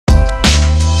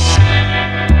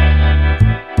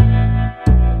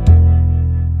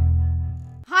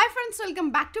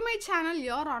back to my channel,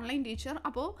 your online teacher.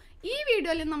 അപ്പോൾ ഈ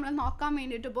വീഡിയോയിൽ നമ്മൾ നോക്കാൻ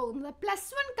വേണ്ടിയിട്ട് പോകുന്നത്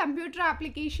 +1 കമ്പ്യൂട്ടർ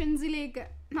ആപ്ലിക്കേഷൻസിലേക്ക്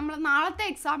നമ്മൾ നാളത്തെ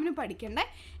എക്സാമിന് പഠിക്കേണ്ട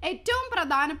ഏറ്റവും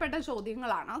പ്രധാനപ്പെട്ട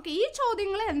ചോദ്യങ്ങളാണ്. ഓക്കെ, ഈ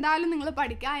ചോദ്യങ്ങൾ എന്തായാലും നിങ്ങൾ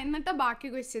പഠിക്കുക, എന്നിട്ട് ബാക്കി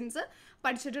ക്വസ്റ്റ്യൻസ്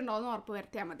പഠിച്ചിട്ടുണ്ടോ എന്ന് ഉറപ്പ്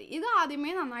വരുത്തിയാൽ മതി. ഇത്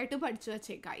ആദ്യമേ നന്നായിട്ട് പഠിച്ചു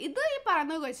വെച്ചേക്കുക. ഇത് ഈ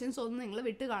പറയുന്ന ക്വസ്റ്റ്യൻസ് ഒന്നും നിങ്ങൾ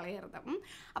വിട്ട് കളയരുത്.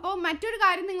 അപ്പോൾ മറ്റൊരു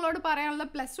കാര്യം നിങ്ങളോട് പറയാനുള്ളത്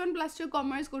 +1 +2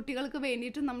 കൊമേഴ്സ് കുട്ടികൾക്ക്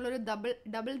വേണ്ടിയിട്ട് നമ്മളൊരു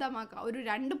ഡബിൾ ധമാക്ക ഒരു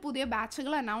 2 പുതിയ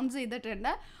ബാച്ചുകൾ അനൗൺസ്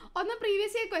ചെയ്തിട്ടുണ്ട്. ഒന്ന്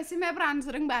previous year question paper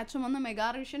answering ബാച്ചും ഒന്ന് മെഗാ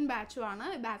റിവിഷൻ ബാച്ചുമാണ്.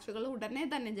 ബാച്ചുകൾ ഉടനെ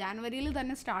തന്നെ ജാനുവരിയിൽ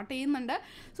തന്നെ സ്റ്റാർട്ട് ചെയ്യുന്നുണ്ട്.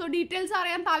 സോ ഡീറ്റെയിൽസ്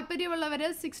അറിയാൻ താല്പര്യമുള്ളവർ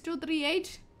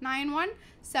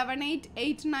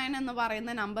 6238917889 എന്ന്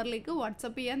പറയുന്ന നമ്പറിലേക്ക്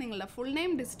വാട്സപ്പ് ചെയ്യുക. നിങ്ങളുടെ ഫുൾ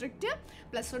നെയിം, ഡിസ്ട്രിക്റ്റ്,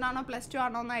 +1 ആണോ +2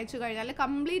 ആണോ എന്ന് അയച്ചു കഴിഞ്ഞാൽ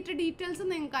കംപ്ലീറ്റ് ഡീറ്റെയിൽസ്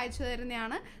നിങ്ങൾക്ക് അയച്ചു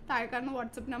തരുന്നതാണ്. താഴെക്കാരുന്ന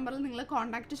വാട്സപ്പ് നമ്പറിൽ നിങ്ങൾ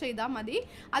കോൺടാക്ട് ചെയ്താൽ മതി.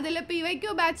 അതിൽ PYQ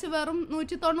ബാച്ച് വെറും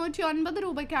 199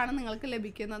 രൂപയ്ക്കാണ് നിങ്ങൾക്ക്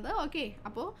ലഭിക്കുന്നത്. ഓക്കെ,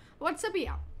 അപ്പോൾ വാട്സപ്പ്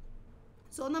ചെയ്യാം.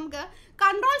 സോ നമുക്ക്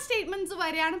കൺട്രോൾ സ്റ്റേറ്റ്മെൻറ്റ്സ്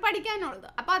വരെയാണ് പഠിക്കാനുള്ളത്.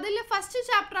 അപ്പോൾ അതിൽ ഫസ്റ്റ്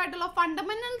ചാപ്റ്റർ ആയിട്ടുള്ള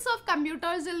ഫണ്ടമെന്റൽസ് ഓഫ്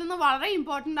കമ്പ്യൂട്ടേഴ്സിൽ നിന്ന് വളരെ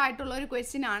ഇമ്പോർട്ടൻ്റ് ആയിട്ടുള്ള ഒരു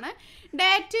ക്വസ്റ്റ്യൻ ആണ്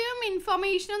ഡേറ്റയും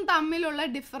ഇൻഫർമേഷനും തമ്മിലുള്ള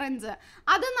ഡിഫറൻസ്.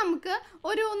 അത് നമുക്ക്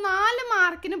ഒരു 4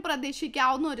 മാർക്കിന്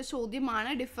പ്രതീക്ഷിക്കാവുന്ന ഒരു ചോദ്യമാണ്.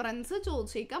 ഡിഫറൻസ്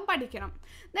ചോദിച്ചേക്കാൻ പഠിക്കണം.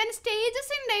 Then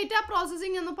stages in data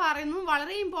processing എന്ന് പറയുന്നത്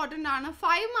വളരെ ഇമ്പോർട്ടൻ്റ് ആണ്.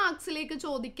 5 മാർക്സിലേക്ക്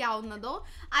ചോദിക്കാവുന്നതോ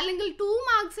അല്ലെങ്കിൽ 2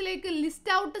 മാർക്സിലേക്ക്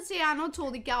ലിസ്റ്റ് ഔട്ട് ചെയ്യാനോ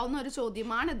ചോദിക്കാവുന്ന ഒരു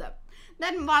ചോദ്യമാണിത്.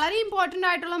 ദെൻ വളരെ ഇമ്പോർട്ടൻ്റ്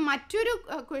ആയിട്ടുള്ള മറ്റൊരു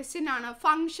ക്വസ്റ്റ്യൻ ആണ്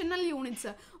ഫങ്ഷണൽ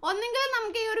യൂണിറ്റ്സ്. ഒന്നെങ്കിൽ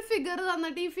നമുക്ക് ഈ ഒരു ഫിഗർ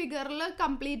തന്നിട്ട് ഈ ഫിഗറിൽ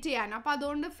കംപ്ലീറ്റ് ചെയ്യാൻ, അപ്പോൾ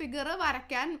അതുകൊണ്ട് ഫിഗർ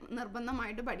വരയ്ക്കാൻ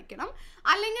നിർബന്ധമായിട്ട് പഠിക്കണം.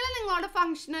 അല്ലെങ്കിൽ നിങ്ങളുടെ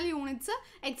ഫങ്ഷണൽ യൂണിറ്റ്സ്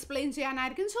എക്സ്പ്ലെയിൻ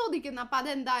ചെയ്യാനായിരിക്കും ചോദിക്കുന്നത്, അപ്പോൾ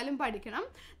അതെന്തായാലും പഠിക്കണം.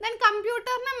 ദെൻ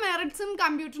കമ്പ്യൂട്ടറിൻ്റെ മെറിറ്റ്സും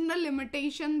കമ്പ്യൂട്ടറിൻ്റെ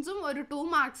ലിമിറ്റേഷൻസും ഒരു 2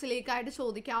 മാർക്സിലേക്കായിട്ട്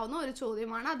ചോദിക്കാവുന്ന ഒരു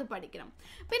ചോദ്യമാണ്, അത് പഠിക്കണം.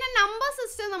 പിന്നെ നമ്പർ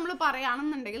സിസ്റ്റം നമ്മൾ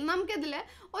പറയുകയാണെന്നുണ്ടെങ്കിൽ നമുക്കിതിൽ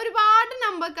ഒരുപാട്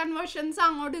നമ്പർ കൺവേർഷൻസ്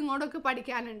അങ്ങോട്ടും ഇങ്ങോട്ടും ഒക്കെ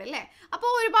പഠിക്കാനുണ്ട് അല്ലേ. അപ്പോൾ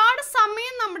ഒരുപാട്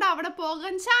സമയം നമ്മുടെ അവിടെ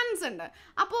പോകാൻ ചാൻസ് ഉണ്ട്.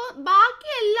 അപ്പോൾ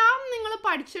ബാക്കിയെല്ലാം നിങ്ങൾ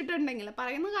പഠിച്ചിട്ടുണ്ടെങ്കിൽ,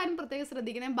 പറയുന്ന കാര്യം പ്രത്യേകം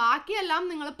ശ്രദ്ധിക്കണേ, ബാക്കിയെല്ലാം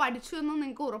നിങ്ങൾ പഠിച്ചു എന്ന്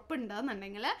നിങ്ങൾക്ക്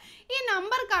ഉറപ്പുണ്ടെന്നുണ്ടെങ്കിൽ ഈ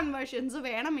നമ്പർ കൺവേർഷൻസ്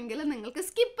വേണമെങ്കിൽ നിങ്ങൾക്ക്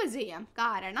സ്കിപ്പ് ചെയ്യാം.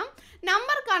 കാരണം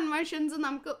നമ്പർ കൺവേർഷൻസ്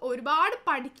നമുക്ക് ഒരുപാട്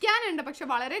പഠിക്കാനുണ്ട്, പക്ഷെ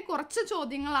വളരെ കുറച്ച്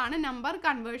ചോദ്യങ്ങളാണ് നമ്പർ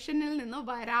കൺവേർഷനിൽ നിന്ന്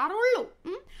വരാറുള്ളൂ.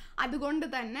 അതുകൊണ്ട്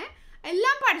തന്നെ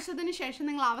എല്ലാം പഠിച്ചതിന് ശേഷം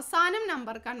നിങ്ങൾ അവസാനം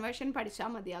നമ്പർ കൺവേർഷൻ പഠിച്ചാൽ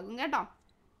മതിയാകും കേട്ടോ.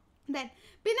 ദെൻ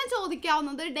പിന്നെ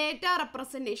ചോദിക്കാവുന്നത് data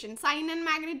representation, sign and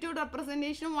magnitude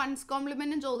റെപ്രസെൻറ്റേഷനും once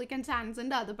കോംപ്ലിമെൻറ്റും ചോദിക്കാൻ ചാൻസ്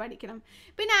ഉണ്ട്, അത് പഠിക്കണം.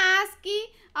 പിന്നെ ആസ്കി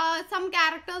സം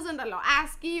ക്യാരക്ടേഴ്സ് ഉണ്ടല്ലോ,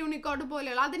 ആസ്കി, യൂണിക്കോഡ്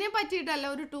പോലെയുള്ള അതിനെ പറ്റിയിട്ടല്ല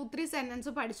ഒരു 2-3 സെൻറ്റൻസ്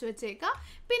പഠിച്ചു വെച്ചേക്കാം.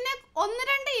 പിന്നെ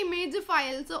 1-2 image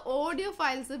files, audio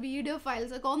files, video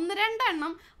files ഒക്കെ 1-2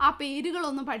 എണ്ണം ആ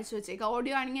പേരുകളൊന്ന് പഠിച്ചു വെച്ചേക്കാം.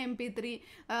 ഓഡിയോ ആണെങ്കിൽ MP3,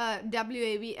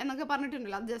 WAV എന്നൊക്കെ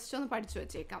പറഞ്ഞിട്ടുണ്ടല്ലോ, അത് ജസ്റ്റ് ഒന്ന് പഠിച്ചു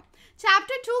വെച്ചേക്കാം.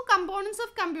 ചാപ്റ്റർ 2 കമ്പോണൻസ്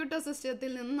ഓഫ് കമ്പ്യൂട്ടർ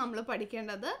സിസ്റ്റത്തിൽ നിന്ന് നമ്മൾ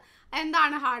പഠിക്കേണ്ടത്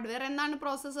എന്താണ് ഹാർഡ്വെയർ, എന്താണ്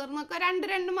പ്രോസസ്സർ എന്നൊക്കെ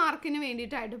 2 മാർക്കിന്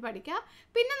വേണ്ടിയിട്ടായിട്ട് പഠിക്കാം.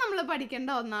 പിന്നെ നമ്മൾ പഠിക്കേണ്ട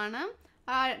ഒന്നാണ്,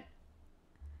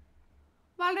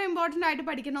 വളരെ ഇമ്പോർട്ടൻ്റ് ആയിട്ട്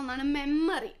പഠിക്കേണ്ട ഒന്നാണ്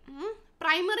മെമ്മറി.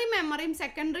 പ്രൈമറി മെമ്മറിയും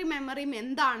സെക്കൻഡറി മെമ്മറിയും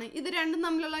എന്താണ്, ഇത് രണ്ടും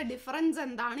തമ്മിലുള്ള ഡിഫറൻസ്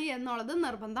എന്താണ് എന്നുള്ളത്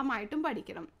നിർബന്ധമായിട്ടും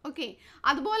പഠിക്കണം. ഓക്കെ,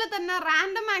 അതുപോലെ തന്നെ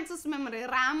റാൻഡം ആക്സസ് മെമ്മറി,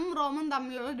 റാമും റോമും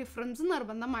തമ്മിലുള്ള ഡിഫറൻസ്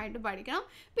നിർബന്ധമായിട്ട് പഠിക്കണം.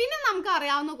 പിന്നെ നമുക്ക്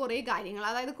അറിയാവുന്ന കുറേ കാര്യങ്ങൾ,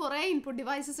 അതായത് കുറേ ഇൻപുട്ട്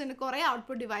ഡിവൈസസ് ഉണ്ട്, കുറേ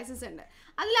ഔട്ട്പുട്ട് ഡിവൈസസ് ഉണ്ട്.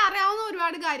 അതിൽ അറിയാവുന്ന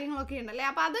ഒരുപാട് കാര്യങ്ങളൊക്കെ ഉണ്ടല്ലേ,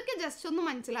 അപ്പോൾ അതൊക്കെ ജസ്റ്റ് ഒന്ന്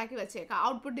മനസ്സിലാക്കി വെച്ചേക്കാം.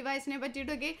 ഔട്ട്പുട്ട് ഡിവൈസിനെ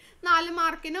പറ്റിയിട്ടൊക്കെ 4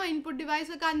 മാർക്കിനോ ഇൻപുട്ട്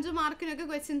ഡിവൈസൊക്കെ 5 മാർക്കിനൊക്കെ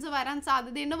ക്വസ്റ്റ്യൻസ് വരാൻ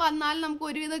സാധ്യതയുണ്ട്. വന്നാൽ നമുക്ക്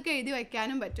ഒരുവിധമൊക്കെ എഴുതി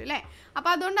വയ്ക്കാനും പറ്റും അല്ലേ.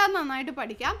 അപ്പോൾ അതുകൊണ്ട് അത് നന്നായിട്ട്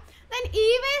പഠിക്കാം. ദെൻ ഇ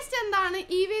വേസ്റ്റ് എന്താണ്,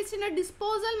 ഇ വേസ്റ്റിൻ്റെ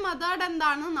ഡിസ്പോസൽ മെത്തേഡ്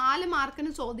എന്താണ്, 4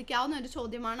 മാർക്കിന് ചോദിക്കാവുന്ന ഒരു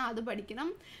ചോദ്യമാണ്, അത് പഠിക്കണം.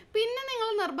 പിന്നെ നിങ്ങൾ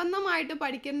നിർബന്ധമായിട്ട്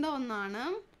പഠിക്കേണ്ട ഒന്നാണ്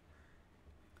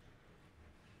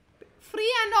free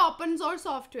and open source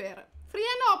software. Free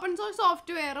and open source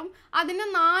സോഫ്റ്റ്വെയറും അതിന്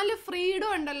 4 ഫ്രീഡം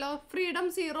ഉണ്ടല്ലോ, ഫ്രീഡം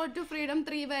 0 to ഫ്രീഡം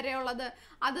 3 വരെയുള്ളത്,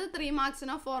 അത് 3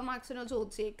 മാർക്സിനോ 4 മാർക്സിനോ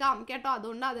ചോദിച്ചേക്കാം കേട്ടോ.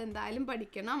 അതുകൊണ്ട് അതെന്തായാലും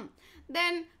പഠിക്കണം.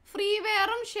 ദെൻ ഫ്രീ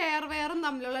വെയറും ഷെയർ വെയറും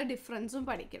തമ്മിലുള്ള ഡിഫറൻസും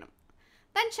പഠിക്കണം.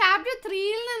 ദെൻ ചാപ്റ്റർ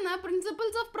 3യിൽ നിന്ന്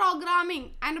principles of programming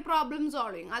and problem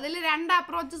solving, അതിൽ 2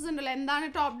 അപ്രോച്ചസ് ഉണ്ടല്ലോ, എന്താണ്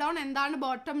ടോപ്പ് ഡൗൺ, എന്താണ്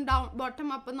ബോട്ടം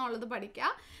അപ്പ് എന്നുള്ളത്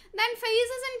പഠിക്കുക. ദെൻ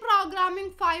ഫേസസ് ഇൻ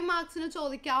പ്രോഗ്രാമിംഗ് 5 മാർക്സിന്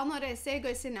ചോദിക്കാവുന്ന ഒരു എസ്സേ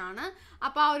ക്വസ്റ്റ്യൻ ആണ്,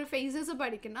 അപ്പോൾ ആ ഒരു ഫേസസ്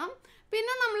പഠിക്കണം.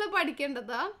 പിന്നെ നമ്മൾ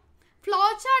പഠിക്കേണ്ടത് flow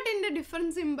ചാർട്ടിൻ്റെ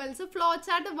different symbols, flow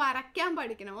chart വരയ്ക്കാൻ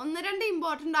പഠിക്കണം. 1-2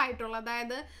 ഇമ്പോർട്ടൻ്റ് ആയിട്ടുള്ള,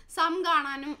 അതായത് സം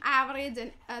കാണാനും ആവറേജ്,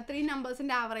 3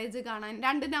 നമ്പേഴ്സിൻ്റെ ആവറേജ് കാണാൻ,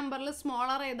 2 നമ്പറിൽ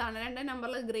സ്മോളർ ഏതാണ്, 2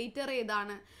 നമ്പറിൽ ഗ്രേറ്റർ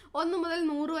ഏതാണ്, 1 മുതൽ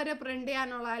 100 വരെ പ്രിൻ്റ്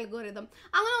ചെയ്യാനുള്ള ആൽഗോറിതം,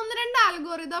 അങ്ങനെ 1-2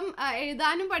 ആൽഗോറിതം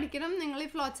എഴുതാനും പഠിക്കണം. നിങ്ങൾ ഈ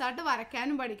ഫ്ലോ ചാർട്ട്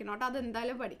വരയ്ക്കാനും പഠിക്കണം കേട്ടോ,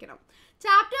 അതെന്തായാലും പഠിക്കണം.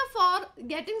 ചാപ്റ്റർ 4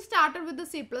 ഗെറ്റിംഗ് സ്റ്റാർട്ടഡ് വിത്ത്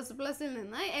C++ൽ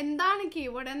നിന്ന് എന്താണ്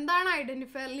കീവേഡ്, എന്താണ്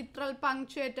ഐഡന്റിഫയർ, ലിറ്ററൽ,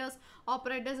 പങ്ക്ച്വേറ്റേഴ്സ്,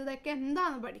 ഓപ്പറേറ്റേഴ്സ്, ഇതൊക്കെ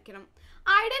എന്താണെന്ന് പഠിക്കണം.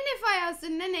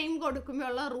 ഐഡന്റിഫയേഴ്സിൻ്റെ നെയിം കൊടുക്കുമ്പോൾ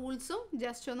ഉള്ള റൂൾസും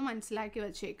ജസ്റ്റ് ഒന്ന് മനസ്സിലാക്കി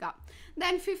വെച്ചേക്കാം.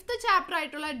 ദെൻ 5th ചാപ്റ്റർ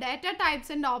ആയിട്ടുള്ള ഡാറ്റ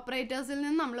ടൈപ്സ് ആൻഡ് ഓപ്പറേറ്റേഴ്സിൽ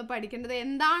നിന്ന് നമ്മൾ പഠിക്കേണ്ടത്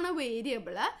എന്താണ്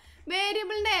വേരിയബിൾ,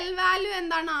 വേരിയബിളിൻ്റെ L വാല്യൂ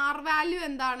എന്താണ്, R വാല്യൂ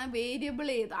എന്താണ്, വേരിയബിൾ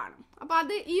ഏതാണ്. അപ്പോൾ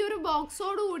അത് ഈ ഒരു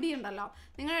ബോക്സോട് കൂടി ഉണ്ടല്ലോ,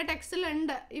 നിങ്ങളുടെ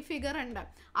ടെക്സ്റ്റിലുണ്ട്, ഈ ഫിഗർ ഉണ്ട്,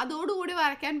 അതോടുകൂടി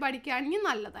വരയ്ക്കാൻ പഠിക്കുകയാണെങ്കിൽ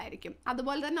നല്ലതായിരിക്കും.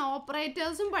 അതുപോലെ തന്നെ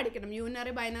ഓപ്പറേറ്റേഴ്സും പഠിക്കണം.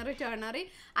 Unary, binary, ternary,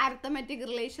 arithmetic,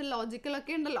 relation,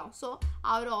 ലോജിക്കലൊക്കെ ഉണ്ടല്ലോ. സോ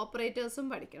ആ ഒരു ഓപ്പറേറ്റേഴ്സും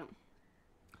പഠിക്കണം.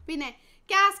 പിന്നെ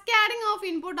cascading of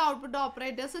input output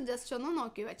operators just ഒന്ന്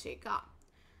നോക്കി വെച്ചേക്കാം.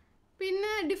 പിന്നെ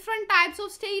ഡിഫറെൻറ്റ് ടൈപ്സ്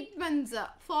ഓഫ് സ്റ്റേറ്റ്മെൻറ്റ്സ്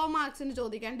 4 മാർക്സിന്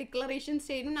ചോദിക്കാം. Declaration,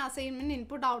 statement, assignment,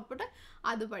 input output,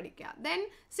 അത് പഠിക്കുക. ദെൻ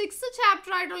 6th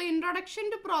ചാപ്റ്റർ ആയിട്ടുള്ള ഇൻട്രൊഡക്ഷൻ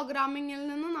ടു പ്രോഗ്രാമിങ്ങിൽ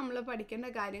നിന്ന് നമ്മൾ പഠിക്കേണ്ട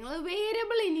കാര്യങ്ങൾ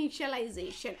വേരിയബിൾ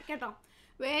ഇനീഷ്യലൈസേഷൻ കേട്ടോ.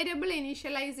 വേരിയബിൾ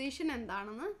ഇനീഷ്യലൈസേഷൻ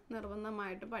എന്താണെന്ന്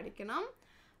നിർബന്ധമായിട്ട് പഠിക്കണം.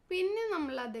 പിന്നെ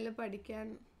നമ്മൾ അതിൽ പഠിക്കാൻ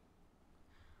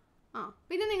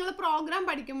പിന്നെ നിങ്ങൾ പ്രോഗ്രാം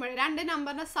പഠിക്കുമ്പോഴേ 2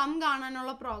 നമ്പറിൻ്റെ സം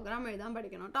കാണാനുള്ള പ്രോഗ്രാം എഴുതാൻ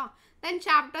പഠിക്കണം കേട്ടോ. ദെൻ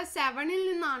ചാപ്റ്റർ 7ൽ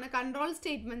നിന്നാണ് കൺട്രോൾ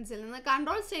സ്റ്റേറ്റ്മെൻറ്റ്സിൽ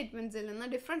നിന്ന്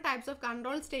different types of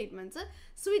control statements,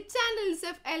 switch and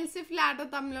എൽസിഫ് ladder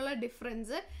തമ്മിലുള്ള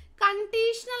ഡിഫറൻസ്,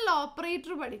 കണ്ടീഷണൽ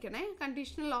ഓപ്പറേറ്റർ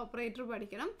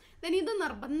പഠിക്കണം. ദെൻ ഇത്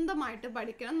നിർബന്ധമായിട്ട്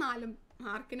പഠിക്കണം, 4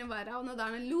 മാർക്കിന്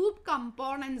വരാവുന്നതാണ്. Loop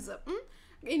components,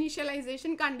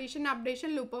 initialization, condition,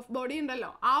 updation, loop of body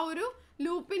ഉണ്ടല്ലോ, ആ ഒരു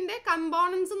ലൂപ്പിൻ്റെ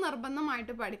കമ്പോണൻസ്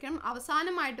നിർബന്ധമായിട്ട് പഠിക്കണം.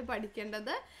 അവസാനമായിട്ട്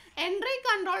പഠിക്കേണ്ടത് entry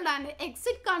controlled and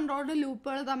exit controlled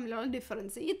ലൂപ്പുകൾ തമ്മിലുള്ള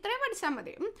ഡിഫറൻസ്. ഇത്രയും പഠിച്ചാൽ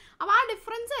മതി. അപ്പോൾ ആ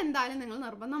ഡിഫറൻസ് എന്തായാലും നിങ്ങൾ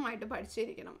നിർബന്ധമായിട്ട്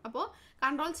പഠിച്ചിരിക്കണം. അപ്പോൾ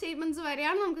കൺട്രോൾ സ്റ്റേറ്റ്മെൻറ്റ്സ്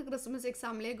വരെയാണ് നമുക്ക് ക്രിസ്മസ്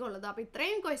എക്സാമിലേക്ക് ഉള്ളത്. അപ്പോൾ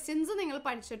ഇത്രയും ക്വസ്റ്റ്യൻസ് നിങ്ങൾ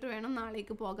പഠിച്ചിട്ട് വേണം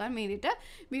നാളേക്ക് പോകാൻ വേണ്ടിയിട്ട്.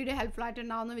 വീഡിയോ ഹെൽപ്ഫുൾ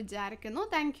ആയിട്ടുണ്ടാവുമെന്ന് വിചാരിക്കുന്നു.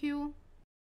 താങ്ക്